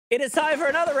It is time for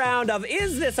another round of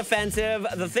Is This Offensive?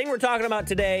 The thing we're talking about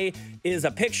today is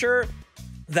a picture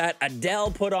that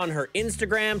Adele put on her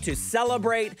Instagram to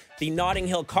celebrate the Notting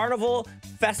Hill Carnival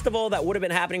festival that would have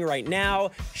been happening right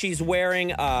now. She's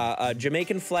wearing a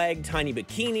Jamaican flag tiny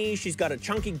bikini. She's got a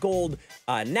chunky gold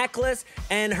necklace,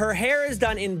 and her hair is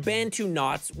done in Bantu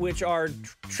knots, which are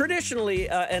traditionally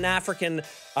an African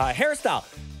hairstyle.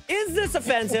 Is this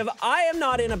offensive? I am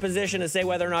not in a position to say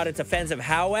whether or not it's offensive.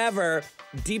 However,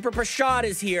 Deepa Prashad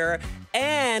is here,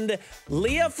 and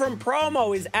Leah from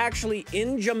Promo is actually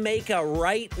in Jamaica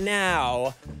right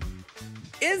now.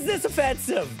 Is this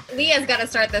offensive? Leah's got to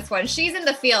start this one. She's in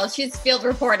the field. She's field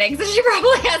reporting, so she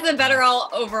probably has a better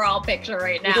overall picture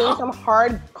right now. We're doing some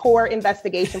hardcore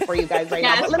investigation for you guys right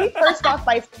now. But let me first off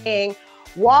by saying,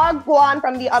 Wagwan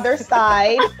from the other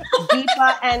side,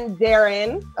 Deepa and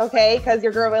Daryn, okay? Because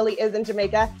your girl really is in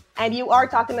Jamaica, and you are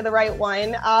talking to the right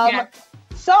one.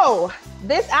 So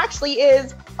this actually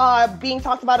is being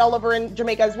talked about all over in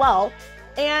Jamaica as well.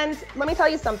 And let me tell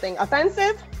you something.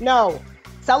 Offensive? No.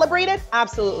 Celebrated?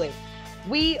 Absolutely.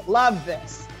 We love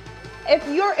this. If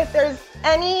there's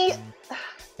any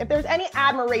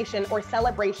admiration or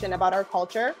celebration about our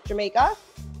culture, Jamaica,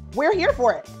 we're here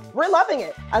for it. We're loving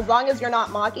it. As long as you're not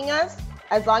mocking us,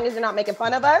 as long as you're not making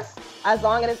fun of us, as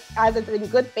long as it's in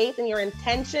good faith and your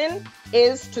intention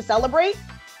is to celebrate,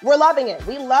 we're loving it.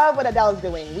 We love what Adele's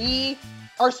doing. We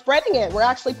are spreading it. We're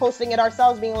actually posting it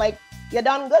ourselves, being like, you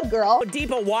done good, girl.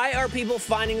 Deepa, why are people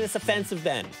finding this offensive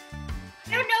then?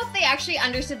 I don't know if they actually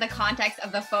understood the context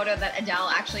of the photo that Adele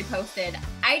actually posted.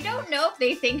 I don't know if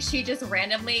they think she just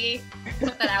randomly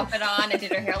put that outfit on and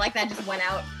did her hair like that, just went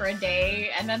out for a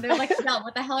day, and then they're like, Adele,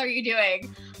 what the hell are you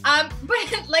doing?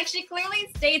 But like, she clearly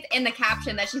states in the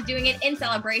caption that she's doing it in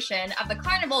celebration of the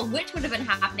carnival, which would have been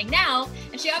happening now,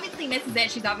 and she obviously misses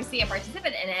it. She's obviously a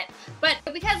participant in it. But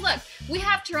because look, we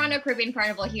have Toronto Caribbean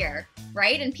Carnival here,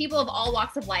 right? And people of all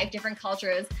walks of life, different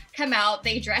cultures come out,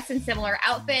 they dress in similar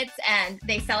outfits, and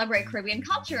they celebrate Caribbean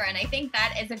culture. And I think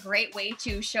that is a great way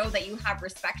to show that you have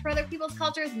respect for other people's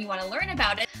cultures and you want to learn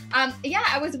about it. Yeah,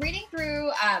 I was reading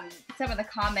through some of the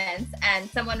comments, and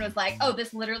someone was like, oh,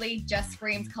 this literally just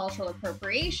screams cultural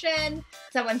appropriation.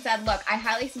 Someone said, look, I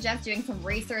highly suggest doing some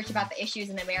research about the issues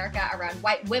in America around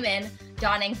white women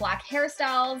donning black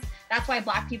hairstyles. That's why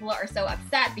black people are so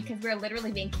upset, because we're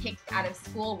literally being kicked out of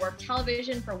school, work,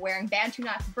 television for wearing Bantu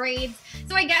knots braids.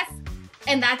 So I guess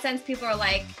in that sense, people are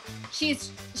like,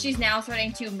 she's now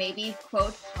starting to maybe,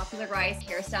 quote, popularize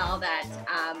hairstyle that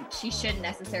she shouldn't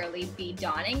necessarily be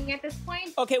donning at this point.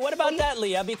 Okay, what about that,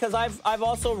 Leah? Because I've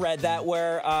also read that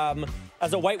where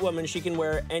as a white woman, she can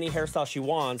wear any hairstyle she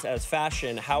wants as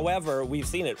fashion. However, we've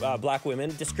seen it, black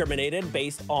women discriminated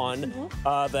based on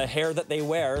the hair that they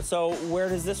wear. So where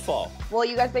does this fall? Well,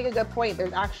 you guys make a good point.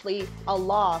 There's actually a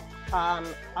law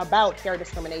about hair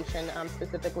discrimination,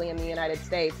 specifically in the United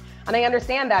States. And I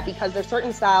understand that because there's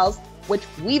certain styles which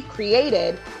we've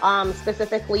created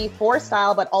specifically for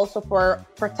style, but also for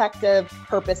protective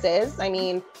purposes. I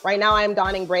mean, right now I'm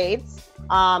donning braids,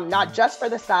 not just for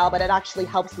the style, but it actually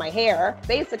helps my hair.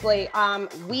 Basically,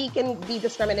 we can be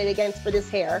discriminated against for this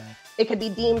hair. It could be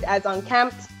deemed as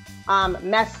unkempt,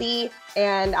 messy,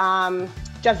 and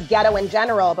just ghetto in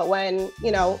general. But when,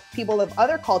 you know, people of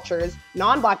other cultures,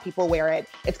 non-Black people wear it,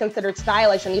 it's considered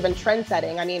stylish and even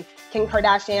trend-setting. I mean, Kim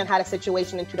Kardashian had a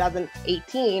situation in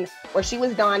 2018 where she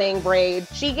was donning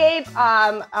braids. She gave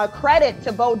a credit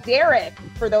to Bo Derek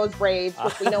for those braids,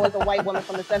 which we know is a white woman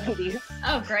from the 70s.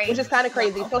 Oh, great. Which is kind of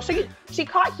crazy. So she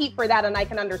caught heat for that, and I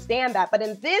can understand that. But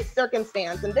in this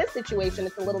circumstance, in this situation,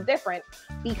 it's a little different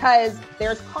because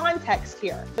there's context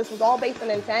here. This was all based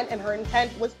on intent, and her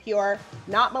intent was pure,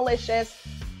 not malicious,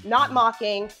 not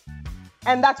mocking.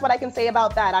 And that's what I can say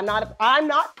about that. I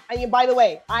mean, by the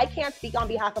way, I can't speak on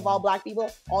behalf of all Black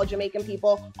people, all Jamaican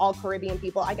people, all Caribbean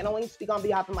people. I can only speak on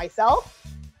behalf of myself.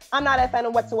 I'm not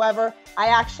offended whatsoever. I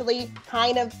actually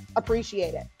kind of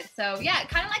appreciate it. So yeah,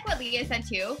 kind of like what Leah said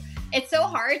too. It's so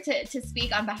hard to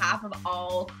speak on behalf of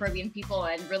all Caribbean people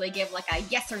and really give like a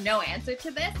yes or no answer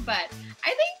to this, but I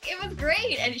think it was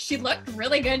great. And she looked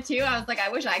really good too. I was like, I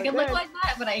wish I could look like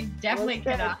that, but I definitely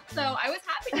could not. So I was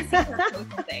happy to see her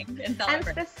post things and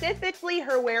celebrate. And specifically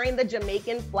her wearing the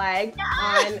Jamaican flag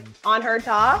on her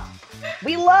top.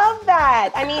 We love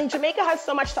that. I mean, Jamaica has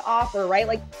so much to offer, right?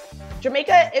 Like,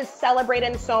 Jamaica is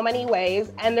celebrated in so many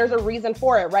ways, and there's a reason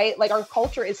for it, right? Like, our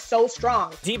culture is so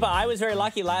strong. Deepa, I was very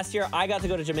lucky. Last year, I got to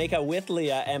go to Jamaica with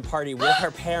Leah and party with her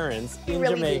parents in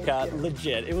Jamaica.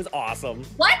 Legit. It was awesome.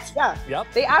 What? Yeah. Yep.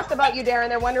 They asked about you, Daryn.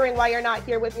 They're wondering why you're not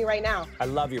here with me right now. I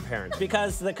love your parents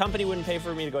because the company wouldn't pay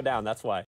for me to go down. That's why.